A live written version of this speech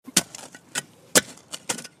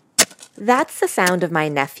That's the sound of my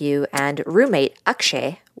nephew and roommate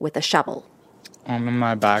Akshay with a shovel. I'm in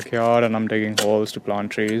my backyard and I'm digging holes to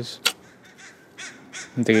plant trees.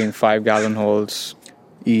 I'm digging 5-gallon holes,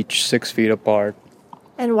 each 6 feet apart.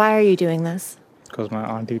 And why are you doing this? Because my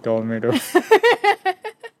auntie told me to.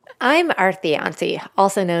 I'm Aarti Auntie,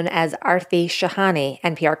 also known as Aarti Shahani,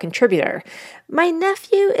 NPR contributor. My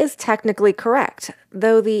nephew is technically correct,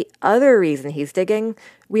 though the other reason he's digging,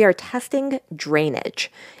 we are testing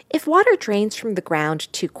drainage. If water drains from the ground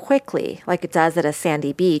too quickly, like it does at a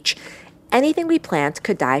sandy beach, anything we plant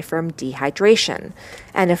could die from dehydration.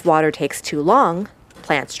 And if water takes too long,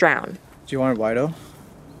 plants drown. Do you want it wider?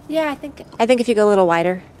 Yeah, I think if you go a little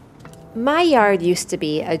wider. My yard used to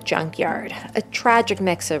be a junkyard, a tragic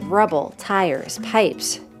mix of rubble, tires,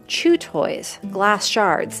 pipes, chew toys, glass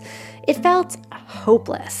shards. It felt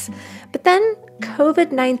hopeless. But then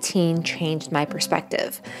COVID-19 changed my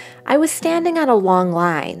perspective. I was standing on a long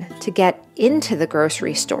line to get into the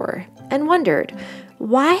grocery store and wondered,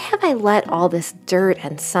 why have I let all this dirt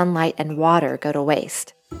and sunlight and water go to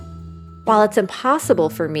waste? While it's impossible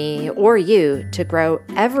for me or you to grow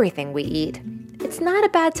everything we eat, it's not a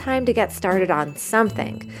bad time to get started on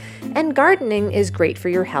something. And gardening is great for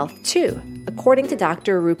your health too, according to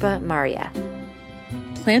Dr. Rupa Maria.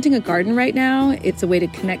 Planting a garden right now, it's a way to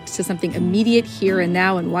connect to something immediate here and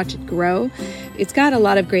now and watch it grow. It's got a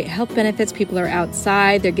lot of great health benefits. People are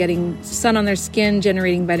outside, they're getting sun on their skin,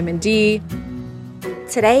 generating vitamin D.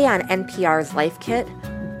 Today on NPR's Life Kit,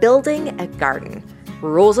 building a garden.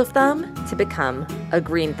 Rules of thumb to become a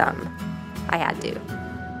green thumb. I had to.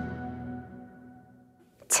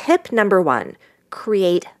 Tip number 1,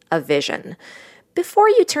 create a vision. Before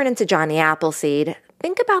you turn into Johnny Appleseed,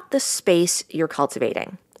 think about the space you're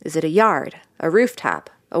cultivating. Is it a yard, a rooftop,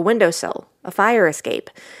 a windowsill, a fire escape?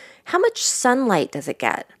 How much sunlight does it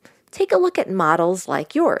get? Take a look at models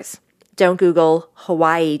like yours. Don't Google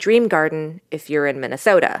Hawaii Dream Garden if you're in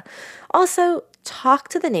Minnesota. Also, talk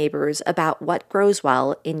to the neighbors about what grows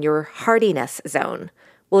well in your hardiness zone.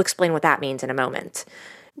 We'll explain what that means in a moment.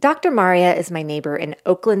 Dr. Maria is my neighbor in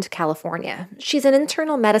Oakland, California. She's an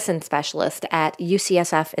internal medicine specialist at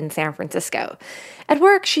UCSF in San Francisco. At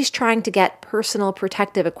work, she's trying to get personal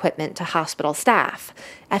protective equipment to hospital staff.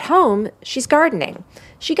 At home, she's gardening.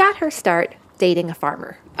 She got her start dating a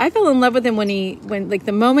farmer. I fell in love with him when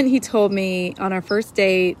the moment he told me on our first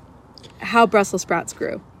date how Brussels sprouts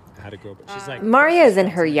grew. Maria is in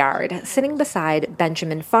her yard, sitting beside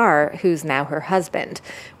Benjamin Farr, who's now her husband.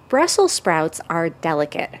 Brussels sprouts are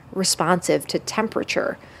delicate, responsive to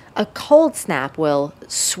temperature. A cold snap will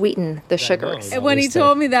sweeten the sugars. And when he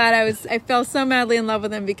told me that, I fell so madly in love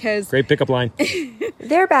with him because... Great pickup line.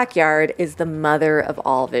 Their backyard is the mother of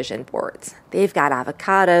all vision boards. They've got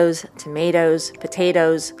avocados, tomatoes,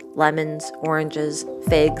 potatoes, lemons, oranges,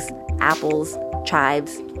 figs, apples,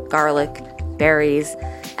 chives, garlic, berries,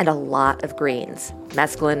 and a lot of greens.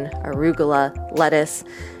 Mesclun, arugula, lettuce.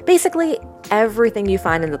 Basically, everything you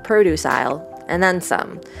find in the produce aisle, and then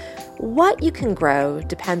some. What you can grow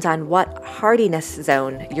depends on what hardiness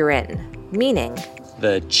zone you're in, meaning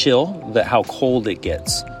the chill, how cold it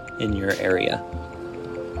gets in your area.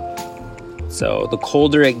 So the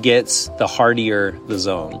colder it gets, the hardier the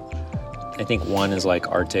zone. I think 1 is like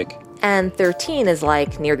Arctic. And 13 is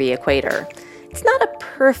like near the equator. It's not a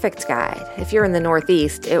perfect guide. If you're in the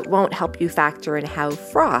Northeast, it won't help you factor in how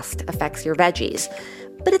frost affects your veggies.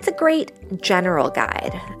 But it's a great general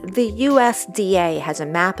guide. The USDA has a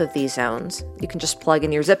map of these zones. You can just plug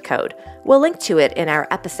in your zip code. We'll link to it in our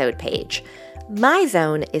episode page. My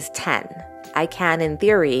zone is 10. I can, in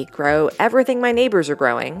theory, grow everything my neighbors are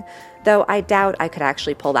growing, though I doubt I could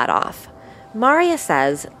actually pull that off. Maria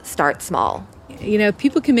says start small.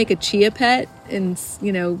 People can make a chia pet and,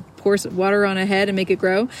 pour some water on a head and make it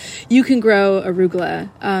grow. You can grow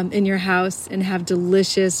arugula in your house and have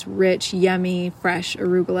delicious, rich, yummy, fresh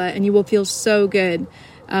arugula, and you will feel so good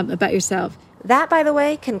about yourself. That, by the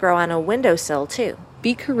way, can grow on a windowsill, too.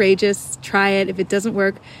 Be courageous. Try it. If it doesn't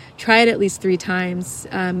work, try it at least 3 times.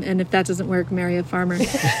 And if that doesn't work, marry a farmer.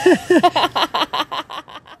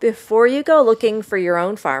 Before you go looking for your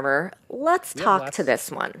own farmer, let's talk to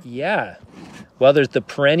this one. Yeah. Well, there's the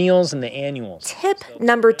perennials and the annuals. Tip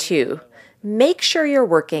number 2, make sure you're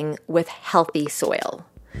working with healthy soil.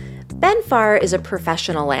 Ben Farr is a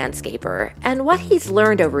professional landscaper, and what he's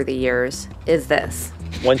learned over the years is this.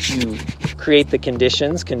 Once you create the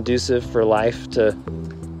conditions conducive for life to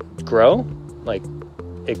grow,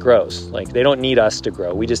 it grows. They don't need us to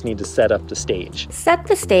grow. We just need to set up the stage. Set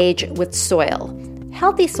the stage with soil.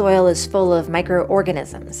 Healthy soil is full of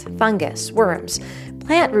microorganisms, fungus, worms.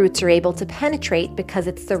 Plant roots are able to penetrate because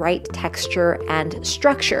it's the right texture and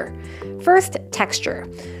structure. First, texture.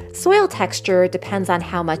 Soil texture depends on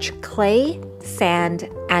how much clay, sand,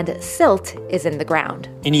 and silt is in the ground.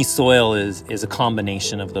 Any soil is a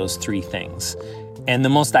combination of those three things. And the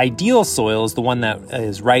most ideal soil is the one that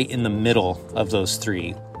is right in the middle of those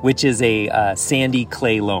three, which is a sandy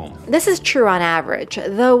clay loam. This is true on average,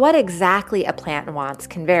 though what exactly a plant wants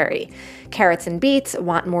can vary. Carrots and beets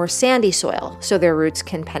want more sandy soil, so their roots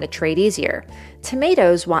can penetrate easier.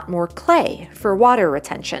 Tomatoes want more clay for water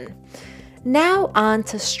retention. Now on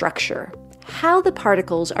to structure. How the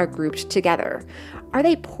particles are grouped together. Are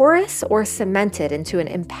they porous or cemented into an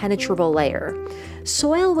impenetrable layer?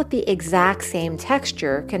 Soil with the exact same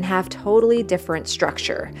texture can have totally different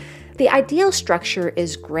structure. The ideal structure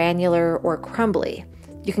is granular or crumbly.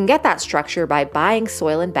 You can get that structure by buying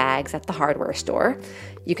soil in bags at the hardware store.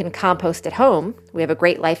 You can compost at home. We have a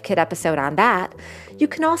great Life Kit episode on that. You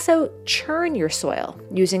can also churn your soil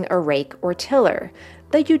using a rake or tiller,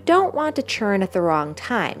 though you don't want to churn at the wrong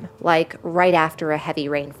time, like right after a heavy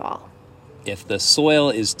rainfall. If the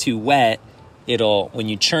soil is too wet, when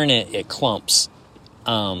you churn it, it clumps.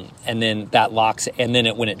 And then that locks, and then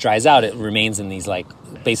when it dries out, it remains in these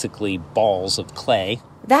basically balls of clay.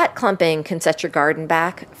 That clumping can set your garden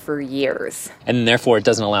back for years. And therefore it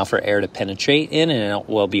doesn't allow for air to penetrate in, and it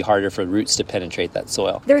will be harder for roots to penetrate that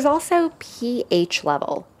soil. There's also pH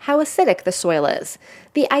level, how acidic the soil is.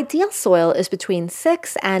 The ideal soil is between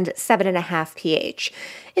 6 and 7.5 pH.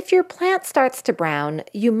 If your plant starts to brown,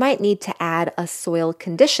 you might need to add a soil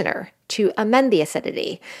conditioner to amend the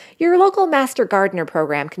acidity. Your local Master Gardener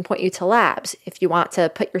program can point you to labs if you want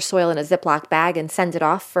to put your soil in a Ziploc bag and send it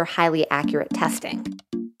off for highly accurate testing.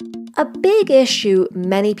 A big issue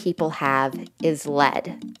many people have is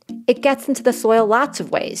lead. It gets into the soil lots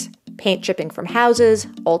of ways. Paint chipping from houses,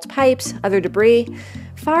 old pipes, other debris.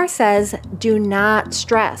 Farr says, do not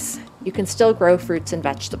stress. You can still grow fruits and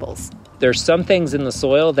vegetables. There's some things in the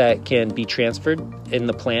soil that can be transferred in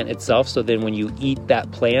the plant itself, so then when you eat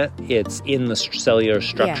that plant, it's in the cellular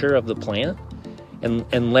structure of the plant.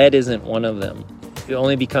 And lead isn't one of them. It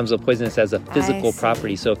only becomes a poisonous as a physical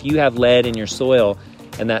property. So if you have lead in your soil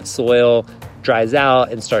and that soil dries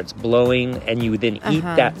out and starts blowing and you then eat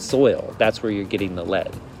that soil, that's where you're getting the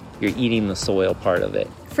lead. You're eating the soil part of it.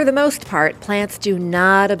 For the most part, plants do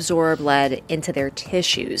not absorb lead into their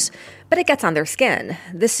tissues, but it gets on their skin.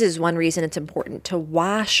 This is one reason it's important to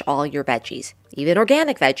wash all your veggies, even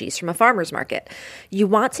organic veggies from a farmer's market. You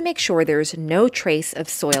want to make sure there's no trace of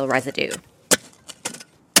soil residue.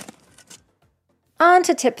 On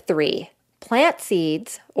to tip 3. Plant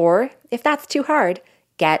seeds, or if that's too hard,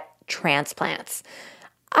 get transplants.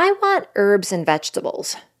 I want herbs and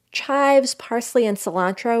vegetables. Chives, parsley, and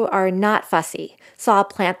cilantro are not fussy, so I'll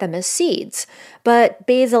plant them as seeds. But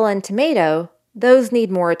basil and tomato, those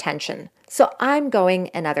need more attention, so I'm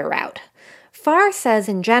going another route. Farr says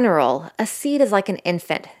in general, a seed is like an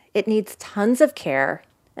infant. It needs tons of care,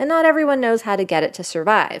 and not everyone knows how to get it to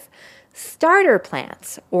survive. Starter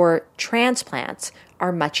plants, or transplants,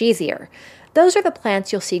 are much easier. Those are the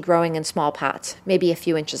plants you'll see growing in small pots, maybe a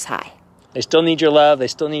few inches high. They still need your love, they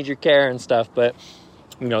still need your care and stuff, but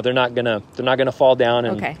they're not gonna fall down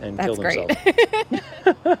and kill themselves.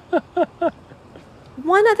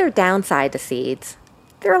 One other downside to seeds,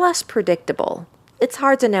 they're less predictable. It's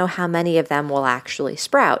hard to know how many of them will actually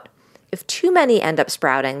sprout. If too many end up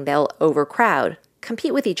sprouting, they'll overcrowd,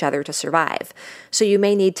 compete with each other to survive. So you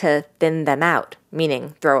may need to thin them out,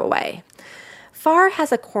 meaning throw away. Farr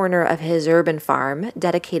has a corner of his urban farm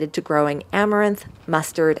dedicated to growing amaranth,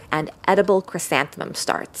 mustard, and edible chrysanthemum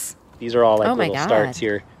starts. These are all little starts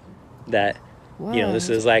here that, this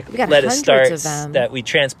is lettuce starts that we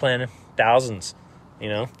transplant thousands,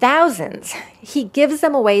 Thousands. He gives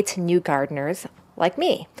them away to new gardeners like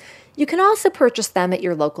me. You can also purchase them at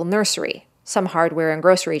your local nursery. Some hardware and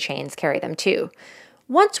grocery chains carry them too.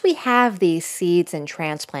 Once we have these seeds and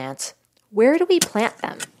transplants, where do we plant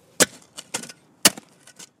them?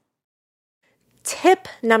 Tip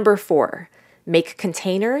number 4, make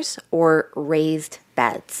containers or raised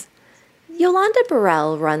beds. Yolanda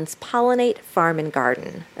Burrell runs Pollinate Farm and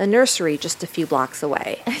Garden, a nursery just a few blocks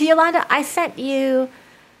away. Yolanda, I sent you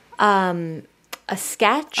a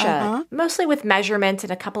sketch, mostly with measurements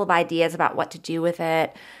and a couple of ideas about what to do with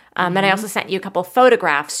it. And I also sent you a couple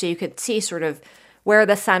photographs so you could see sort of where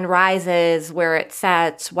the sun rises, where it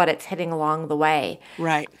sets, what it's hitting along the way.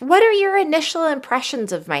 Right. What are your initial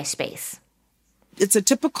impressions of my space? It's a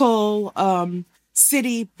typical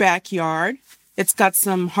city backyard. It's got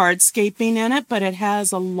some hardscaping in it, but it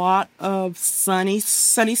has a lot of sunny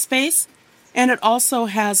space. And it also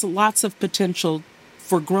has lots of potential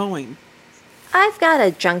for growing. I've got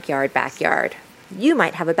a junkyard backyard. You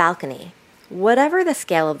might have a balcony. Whatever the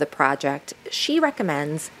scale of the project, she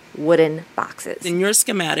recommends wooden boxes. In your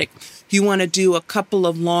schematic, you want to do a couple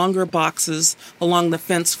of longer boxes along the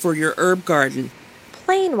fence for your herb garden.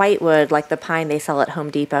 Plain whitewood, like the pine they sell at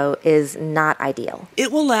Home Depot, is not ideal.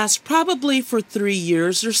 It will last probably for 3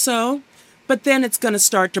 years or so, but then it's going to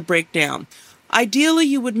start to break down. Ideally,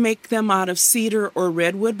 you would make them out of cedar or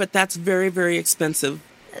redwood, but that's very, very expensive.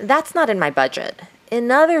 That's not in my budget.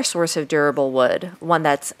 Another source of durable wood, one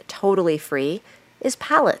that's totally free, is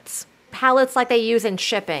pallets. Pallets like they use in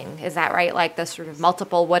shipping, is that right? Like the sort of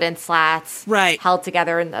multiple wooden slats Right. held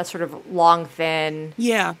together in a sort of long, thin...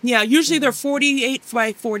 Yeah. Usually they're 48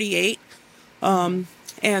 by 48, and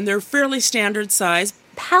they're fairly standard size.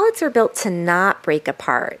 Pallets are built to not break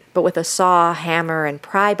apart, but with a saw, hammer, and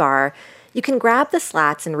pry bar, you can grab the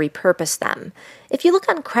slats and repurpose them. If you look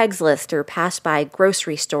on Craigslist or pass by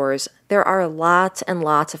grocery stores, there are lots and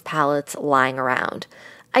lots of pallets lying around.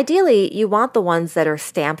 Ideally, you want the ones that are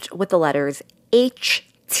stamped with the letters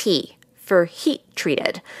HT for heat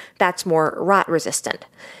treated. That's more rot resistant.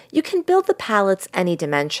 You can build the pallets any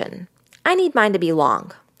dimension. I need mine to be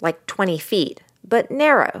long, like 20 feet, but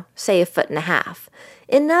narrow, say 1.5 feet.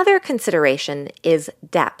 Another consideration is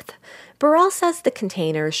depth. Burrell says the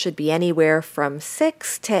containers should be anywhere from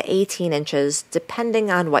 6 to 18 inches,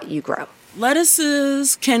 depending on what you grow.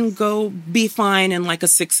 Lettuces can be fine in like a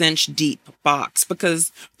 6-inch deep box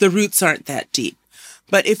because the roots aren't that deep.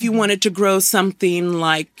 But if you wanted to grow something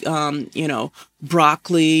like,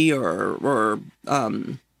 broccoli or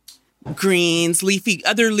greens,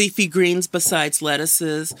 other leafy greens besides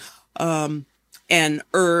lettuces, and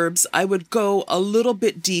herbs, I would go a little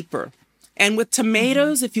bit deeper. And with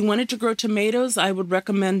tomatoes, if you wanted to grow tomatoes, I would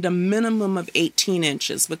recommend a minimum of 18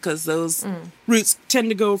 inches because those roots tend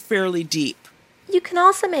to go fairly deep. You can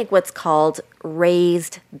also make what's called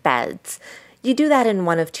raised beds. You do that in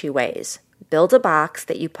one of two ways. Build a box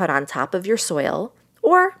that you put on top of your soil,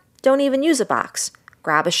 or don't even use a box.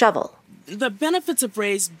 Grab a shovel. The benefits of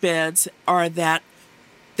raised beds are that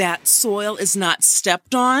soil is not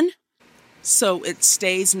stepped on, so it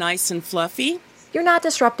stays nice and fluffy. You're not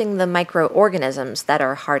disrupting the microorganisms that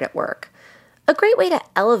are hard at work. A great way to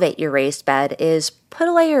elevate your raised bed is put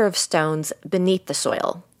a layer of stones beneath the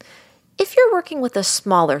soil. If you're working with a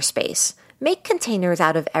smaller space, make containers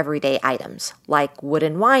out of everyday items, like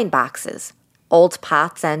wooden wine boxes, old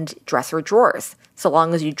pots, and dresser drawers, so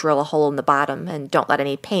long as you drill a hole in the bottom and don't let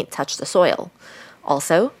any paint touch the soil.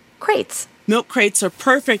 Also, crates. Milk crates are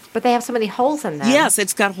perfect. But they have so many holes in them. Yes,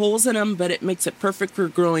 it's got holes in them, but it makes it perfect for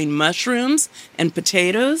growing mushrooms and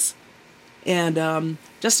potatoes and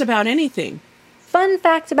just about anything. Fun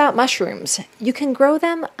fact about mushrooms, you can grow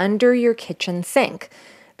them under your kitchen sink.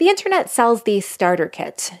 The internet sells these starter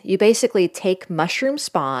kits. You basically take mushroom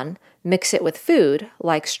spawn, mix it with food,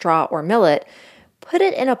 like straw or millet, put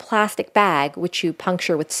it in a plastic bag, which you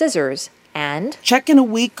puncture with scissors, and check in a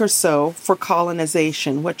week or so for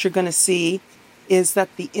colonization. What you're going to see is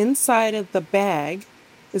that the inside of the bag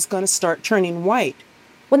is going to start turning white.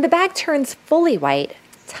 When the bag turns fully white,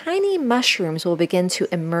 tiny mushrooms will begin to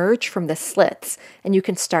emerge from the slits, and you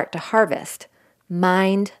can start to harvest.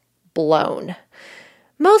 Mind blown.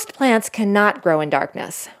 Most plants cannot grow in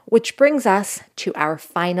darkness, which brings us to our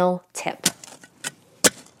final tip.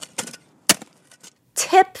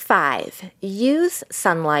 Tip 5. Use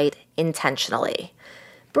sunlight intentionally.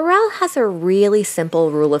 Burrell has a really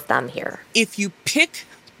simple rule of thumb here. If you pick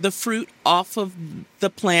the fruit off of the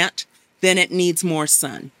plant, then it needs more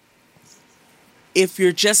sun. If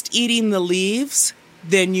you're just eating the leaves,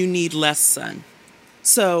 then you need less sun.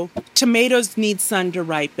 So tomatoes need sun to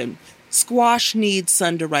ripen. Squash needs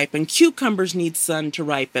sun to ripen. Cucumbers need sun to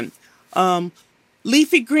ripen.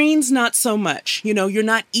 Leafy greens, not so much. You're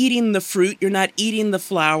not eating the fruit. You're not eating the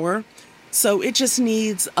flower. So it just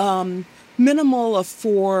needs minimal of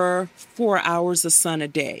 4 hours of sun a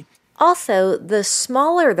day. Also, the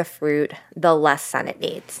smaller the fruit, the less sun it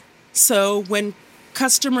needs. So when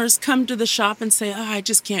customers come to the shop and say, I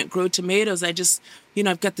just can't grow tomatoes.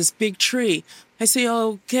 I've got this big tree. I say,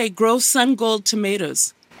 okay, grow sun gold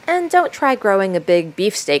tomatoes. And don't try growing a big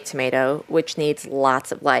beefsteak tomato, which needs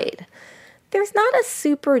lots of light. There's not a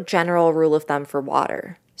super general rule of thumb for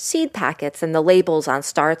water. Seed packets and the labels on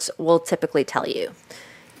starts will typically tell you.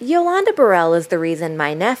 Yolanda Burrell is the reason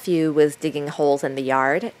my nephew was digging holes in the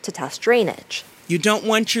yard to test drainage. You don't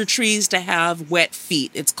want your trees to have wet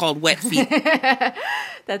feet. It's called wet feet.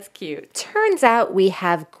 That's cute. Turns out we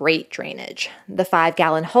have great drainage. The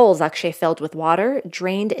 5-gallon holes Akshay filled with water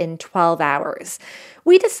drained in 12 hours.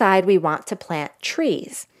 We decide we want to plant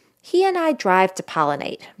trees. He and I drive to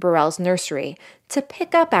Pollinate, Burrell's nursery, to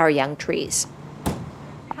pick up our young trees.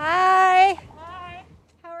 Hi.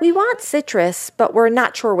 We want citrus, but we're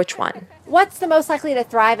not sure which one. What's the most likely to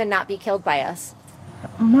thrive and not be killed by us?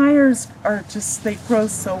 Meyers they grow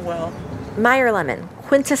so well. Meyer lemon,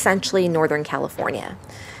 quintessentially Northern California.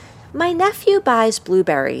 My nephew buys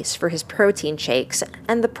blueberries for his protein shakes,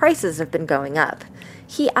 and the prices have been going up.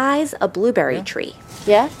 He eyes a blueberry tree.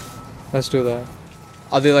 Yeah? Let's do that.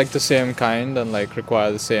 Are they like the same kind and like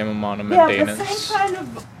require the same amount of maintenance? Yeah, the same kind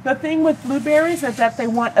of. The thing with blueberries is that they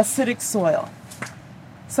want acidic soil.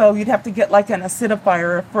 So you'd have to get like an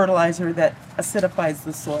acidifier, a fertilizer that acidifies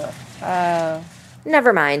the soil.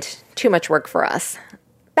 Never mind. Too much work for us.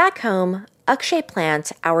 Back home, Akshay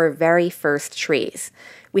plants our very first trees.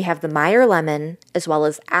 We have the Meyer lemon, as well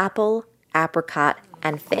as apple, apricot,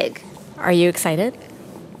 and fig. Are you excited?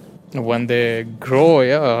 When they grow,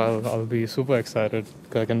 yeah, I'll be super excited.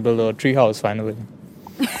 I can build a tree house finally.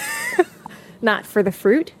 Not for the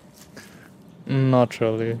fruit? Not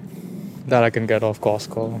really. That I can get off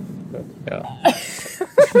Costco. But yeah.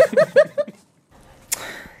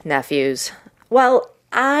 Nephews. Well,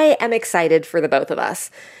 I am excited for the both of us.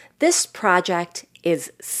 This project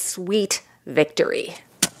is sweet victory.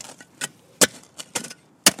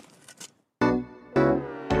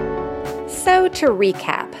 So to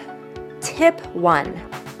recap, tip 1,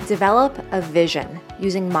 develop a vision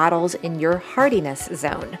using models in your hardiness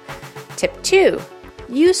zone. Tip 2,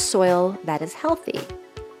 use soil that is healthy.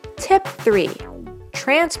 Tip 3,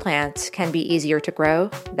 transplants can be easier to grow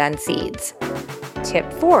than seeds.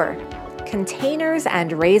 Tip 4, containers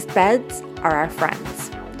and raised beds are our friends.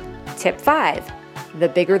 Tip 5, the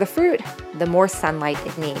bigger the fruit, the more sunlight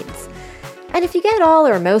it needs. And if you get all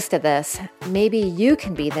or most of this, maybe you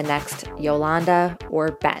can be the next Yolanda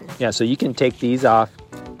or Ben. Yeah, so you can take these off.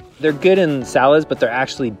 They're good in salads, but they're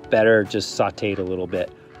actually better just sauteed a little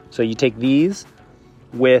bit. So you take these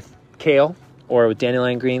with kale or with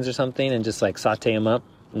dandelion greens or something and just like saute them up,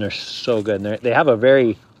 and they're so good. And they have it's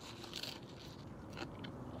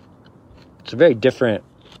a very different,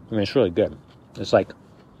 it's really good. It's like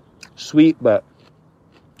sweet, but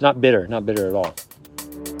not bitter at all.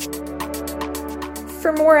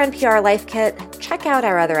 For more NPR Life Kit, check out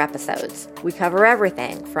our other episodes. We cover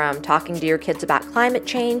everything from talking to your kids about climate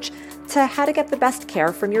change to how to get the best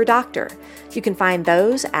care from your doctor. You can find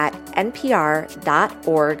those at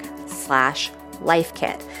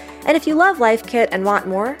npr.org/lifekit. And if you love Life Kit and want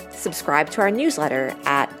more, subscribe to our newsletter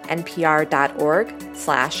at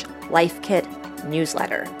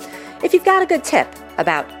npr.org/lifekitnewsletter. If you've got a good tip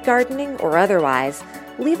about gardening or otherwise,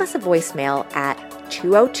 leave us a voicemail at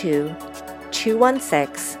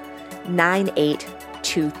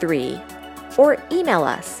 202-216-9823 or email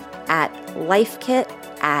us at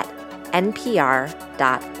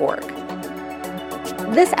lifekit@npr.org.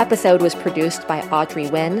 This episode was produced by Audrey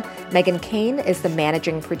Nguyen. Megan Kane is the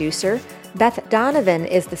managing producer. Beth Donovan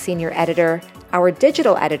is the senior editor. Our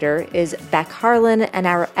digital editor is Beck Harlan, and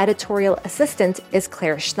our editorial assistant is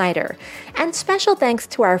Claire Schneider. And special thanks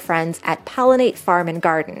to our friends at Pollinate Farm and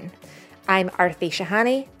Garden. I'm Arthi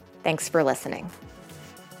Shahani. Thanks for listening.